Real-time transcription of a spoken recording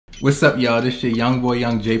What's up, y'all? This your young boy,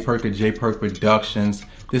 young J.Perk of J.Perk Productions.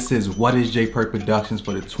 This is What is J.Perk Productions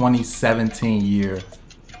for the 2017 year.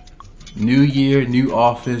 New year, new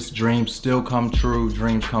office, dreams still come true,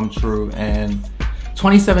 dreams come true, and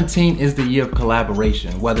 2017 is the year of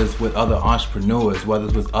collaboration, whether it's with other entrepreneurs, whether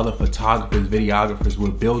it's with other photographers, videographers.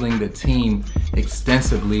 We're building the team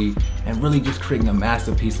extensively and really just creating a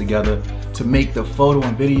masterpiece together to make the photo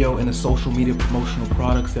and video and the social media promotional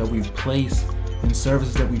products that we place and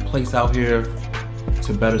services that we place out here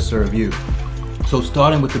to better serve you. So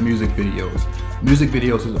starting with the music videos. Music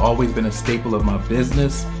videos has always been a staple of my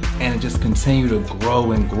business, and it just continued to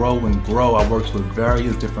grow and grow and grow. I worked with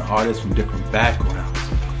various different artists from different backgrounds,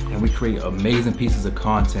 and we create amazing pieces of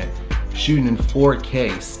content, shooting in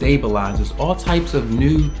 4K, stabilizers, all types of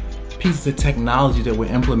new pieces of technology that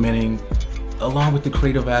we're implementing along with the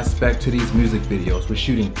creative aspect to these music videos. We're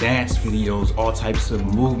shooting dance videos, all types of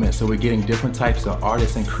movement, so we're getting different types of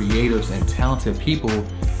artists and creators and talented people,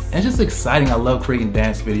 and it's just exciting. I love creating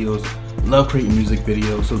dance videos, love creating music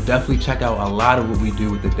videos, so definitely check out a lot of what we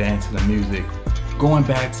do with the dance and the music. Going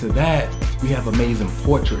back to that, we have amazing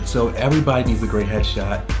portraits, so everybody needs a great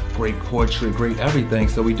headshot, great portrait, great everything,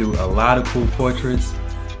 so we do a lot of cool portraits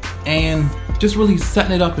and just really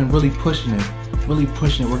setting it up and really pushing it,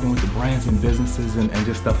 working with the brands and businesses and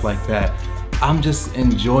just stuff like that. I'm just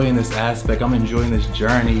enjoying this aspect, I'm enjoying this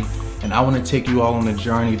journey, and I want to take you all on a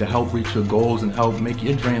journey to help reach your goals and help make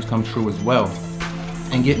your dreams come true as well.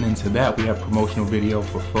 And getting into that, we have promotional video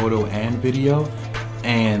for photo and video,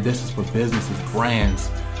 and this is for businesses,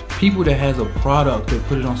 brands, people that has a product that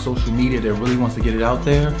put it on social media that really wants to get it out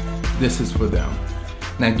there. This is for them.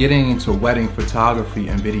 Now getting into wedding photography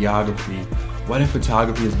and videography. Wedding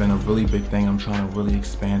photography has been a really big thing I'm trying to really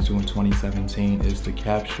expand to in 2017, is to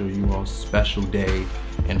capture you all's special day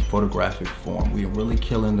in photographic form. We're really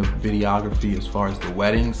killing the videography as far as the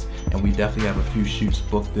weddings, and we definitely have a few shoots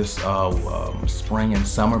booked this spring and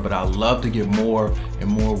summer, but I love to get more and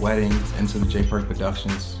more weddings into the J.Perk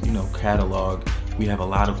Productions, catalog. We have a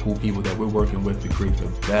lot of cool people that we're working with to create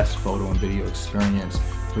the best photo and video experience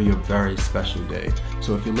for your very special day.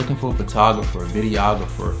 So if you're looking for a photographer, a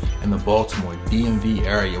videographer in the Baltimore, DMV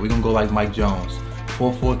area, we're gonna go like Mike Jones,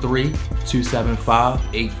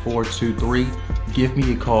 443-275-8423. Give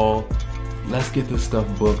me a call. Let's get this stuff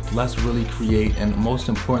booked. Let's really create, and most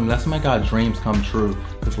important, let's make our dreams come true,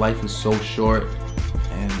 because life is so short,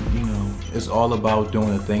 and it's all about doing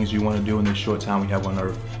the things you want to do in this short time we have on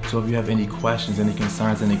earth. So if you have any questions, any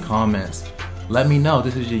concerns, any comments, let me know.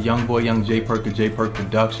 This is your young boy, young J.Perk of J.Perk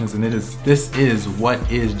Productions, and this is What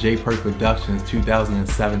is J.Perk Productions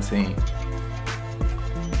 2017.